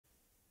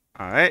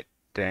All right,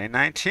 day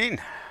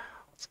 19.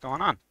 What's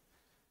going on?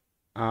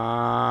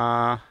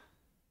 Uh,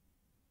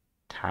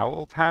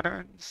 Towel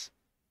patterns?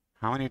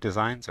 How many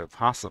designs are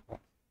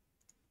possible?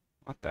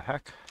 What the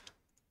heck?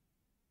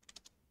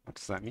 What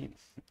does that mean?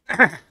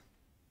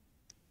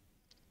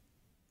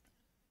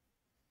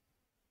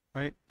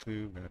 White,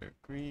 blue, red, or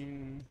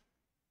green?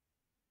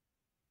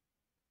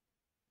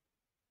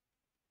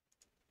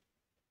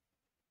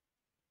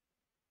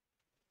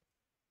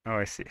 Oh,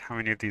 I see. How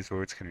many of these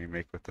words can we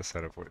make with the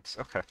set of words?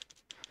 Okay.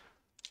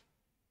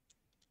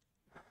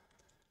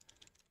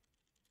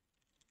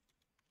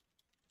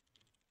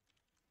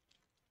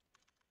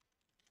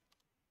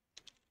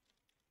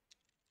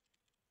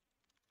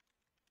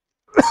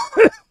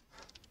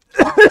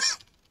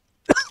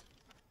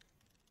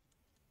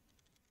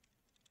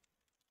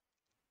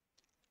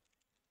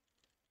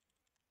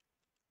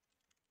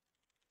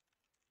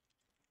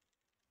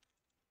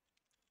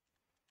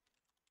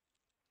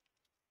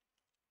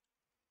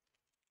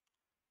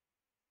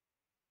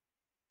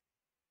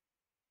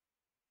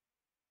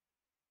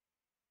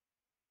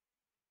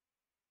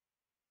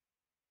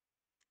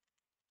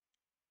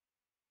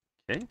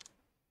 Okay.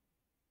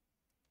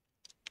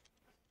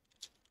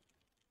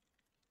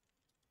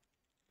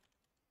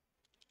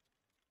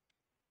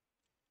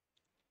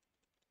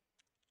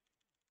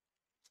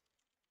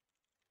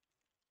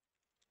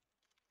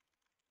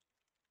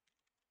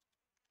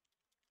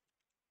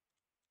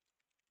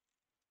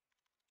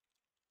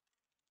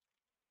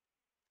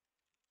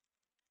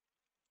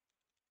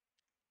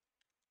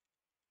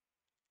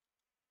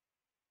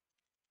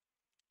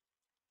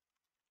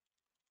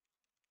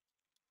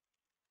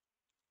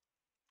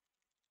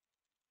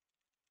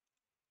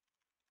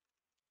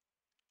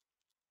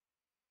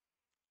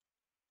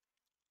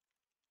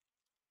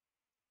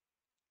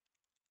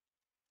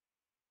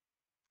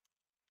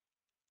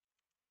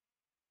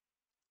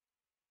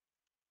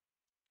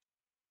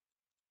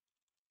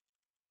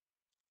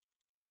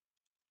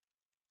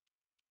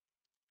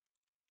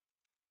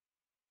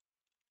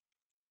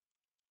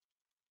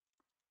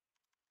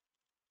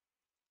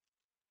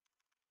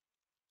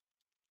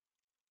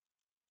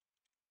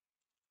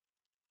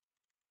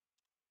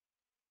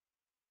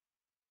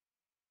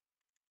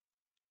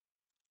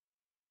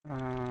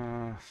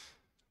 Uh,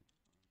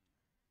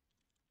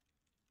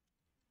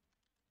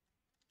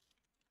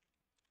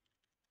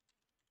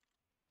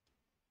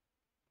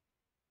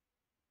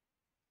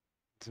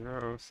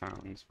 Zero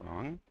sounds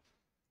wrong.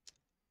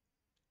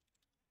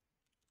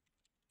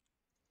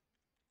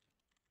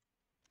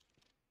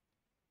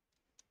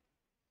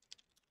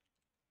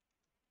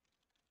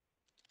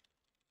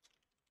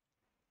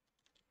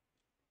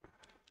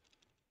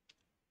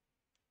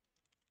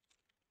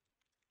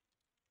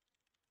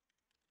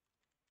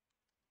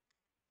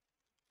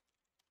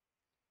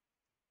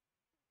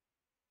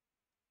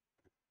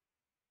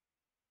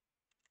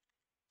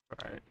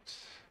 Right.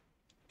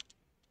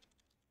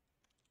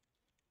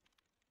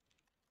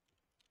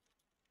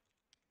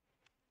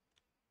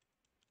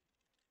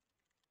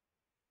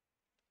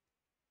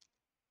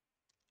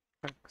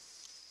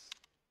 X.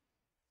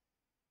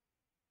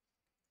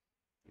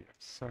 Yeah,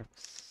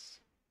 sucks.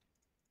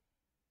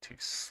 Too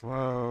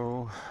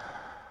slow.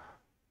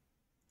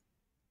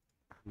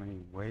 How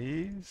many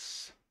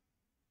ways?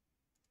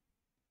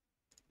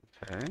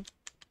 Okay.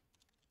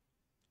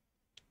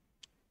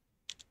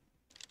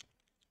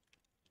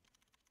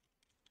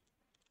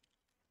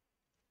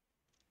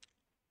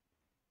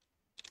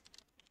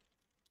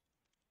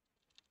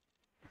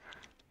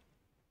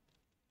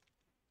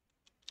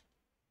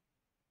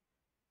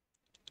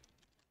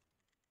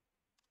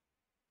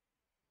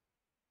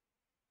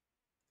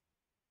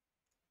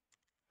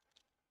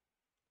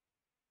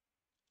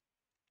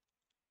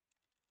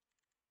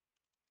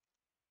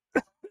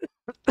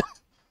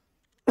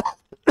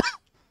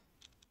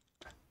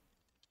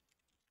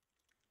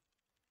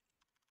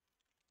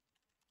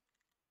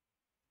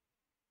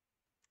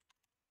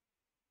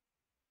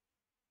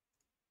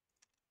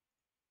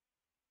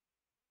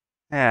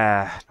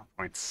 Yeah, no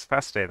points.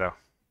 Fast day though.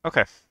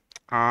 Okay.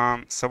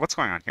 So what's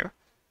going on here?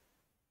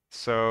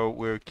 So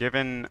we're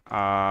given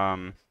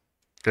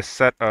this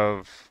set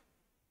of,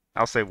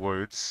 I'll say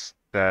words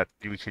that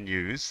we can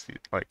use,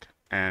 like,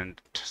 and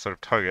sort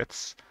of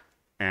targets.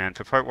 And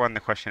for part one,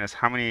 the question is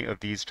how many of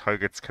these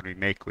targets can we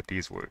make with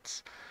these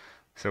words?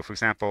 So for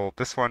example,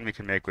 this one we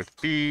can make with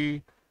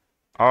B,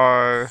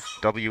 R,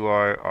 W,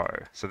 R,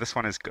 R. So this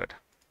one is good,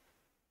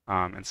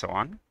 and so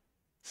on.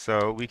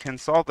 So we can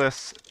solve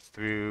this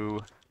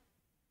through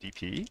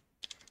DP.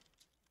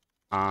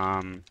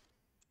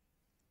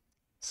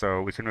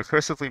 So we can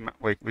recursively,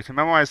 like, we can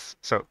memorize.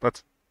 So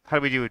how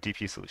do we do a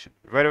DP solution?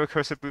 We write a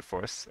recursive brute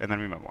force, and then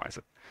we memorize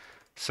it.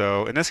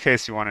 So in this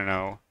case, you want to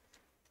know,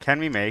 can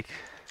we make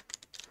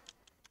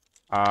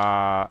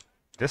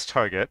this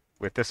target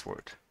with this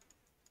word?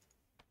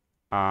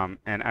 And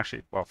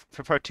actually, well,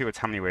 for part two, it's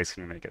how many ways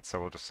can we make it? So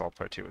we'll just solve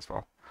part two as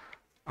well.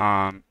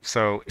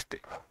 So if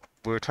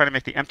we're trying to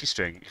make the empty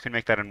string, you can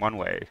make that in one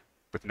way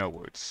with no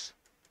words.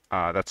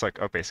 That's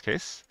like our base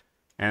case.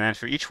 And then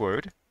for each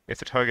word, if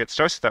the target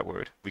starts with that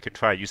word, we can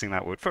try using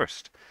that word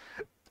first.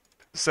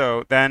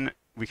 So then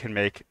we can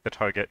make the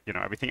target,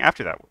 everything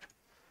after that word.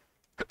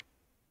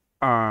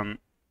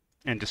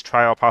 And just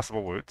try all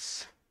possible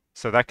words.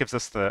 So that gives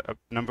us the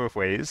number of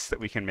ways that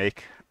we can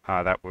make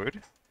that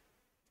word.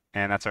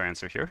 And that's our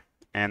answer here.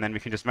 And then we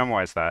can just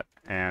memorize that.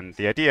 And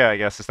the idea, I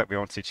guess, is that we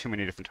won't see too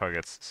many different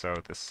targets. So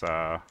this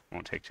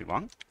won't take too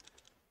long,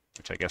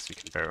 which I guess we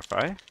can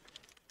verify.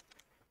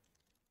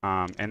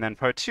 And then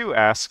part 2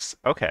 asks,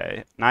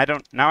 okay, now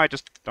I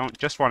just don't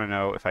just want to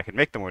know if I can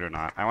make the word or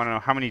not. I want to know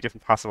how many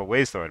different possible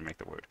ways there are to make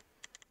the word.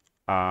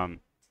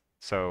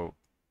 So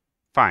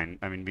fine.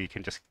 I mean, we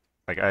can just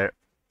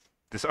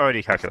this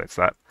already calculates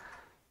that.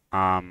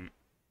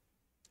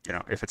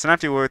 If it's an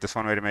empty word, there's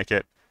one way to make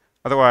it.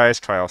 Otherwise,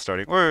 try all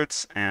starting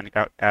words and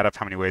add up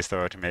how many ways there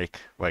are to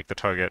make like the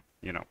target,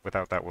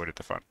 without that word at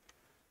the front.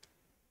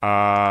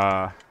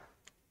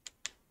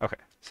 Okay,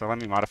 so let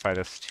me modify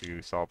this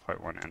to solve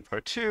part 1 and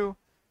part 2.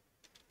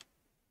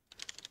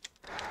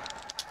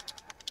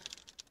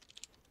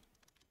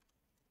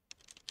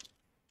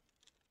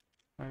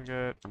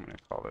 Target, I'm going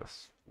to call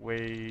this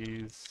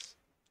ways.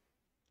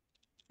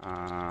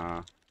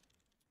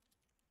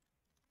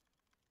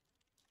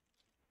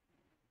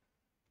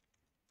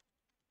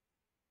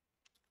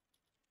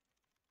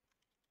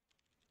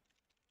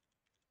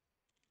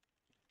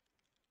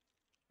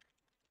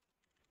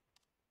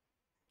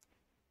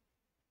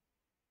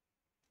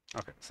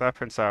 Okay, so that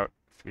prints out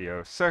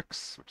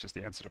 306, which is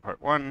the answer to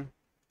part 1.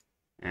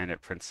 And it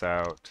prints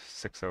out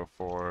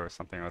 604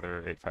 something or other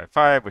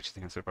 855, which is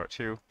the answer to part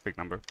 2, big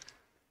number.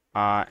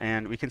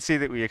 And we can see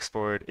that we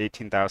explored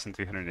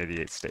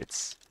 18,388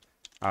 states.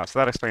 So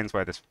that explains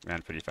why this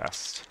ran pretty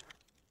fast.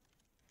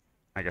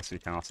 I guess we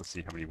can also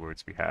see how many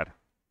words we had.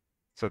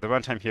 So the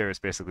runtime here is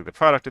basically the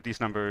product of these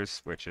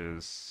numbers, which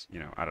is,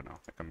 I don't know,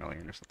 like 1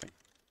 million or something.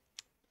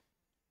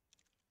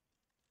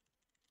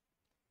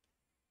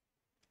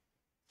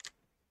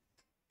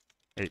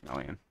 $8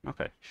 million.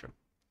 Okay, sure.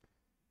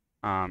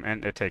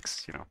 And it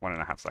takes,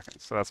 1.5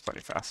 seconds, so that's plenty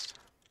fast.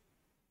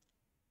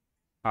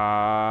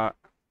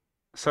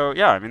 So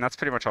yeah, I mean, that's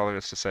pretty much all there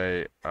is to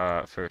say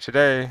for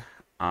today.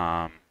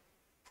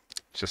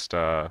 Just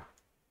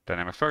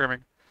dynamic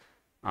programming.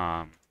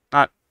 Yeah,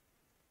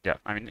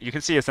 I mean, you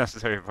can see it's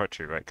necessary for part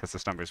 2, right? Because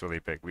this number is really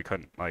big. We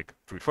couldn't like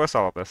brute force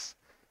all of this.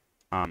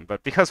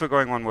 But because we're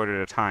going one word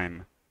at a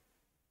time,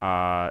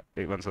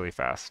 it runs really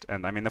fast.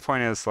 And I mean, the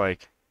point is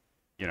like,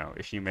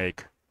 if you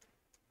make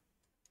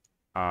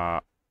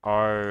R,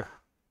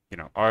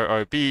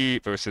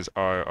 RRB versus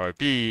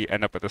RRB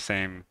end up with the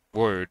same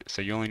word,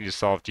 so you only need to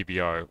solve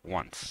GBR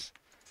once,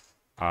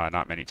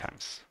 not many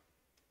times.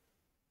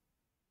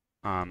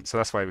 So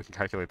that's why we can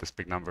calculate this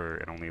big number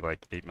in only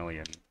like 8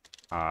 million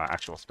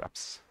actual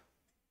steps.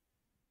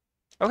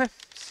 Okay,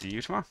 see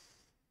you tomorrow.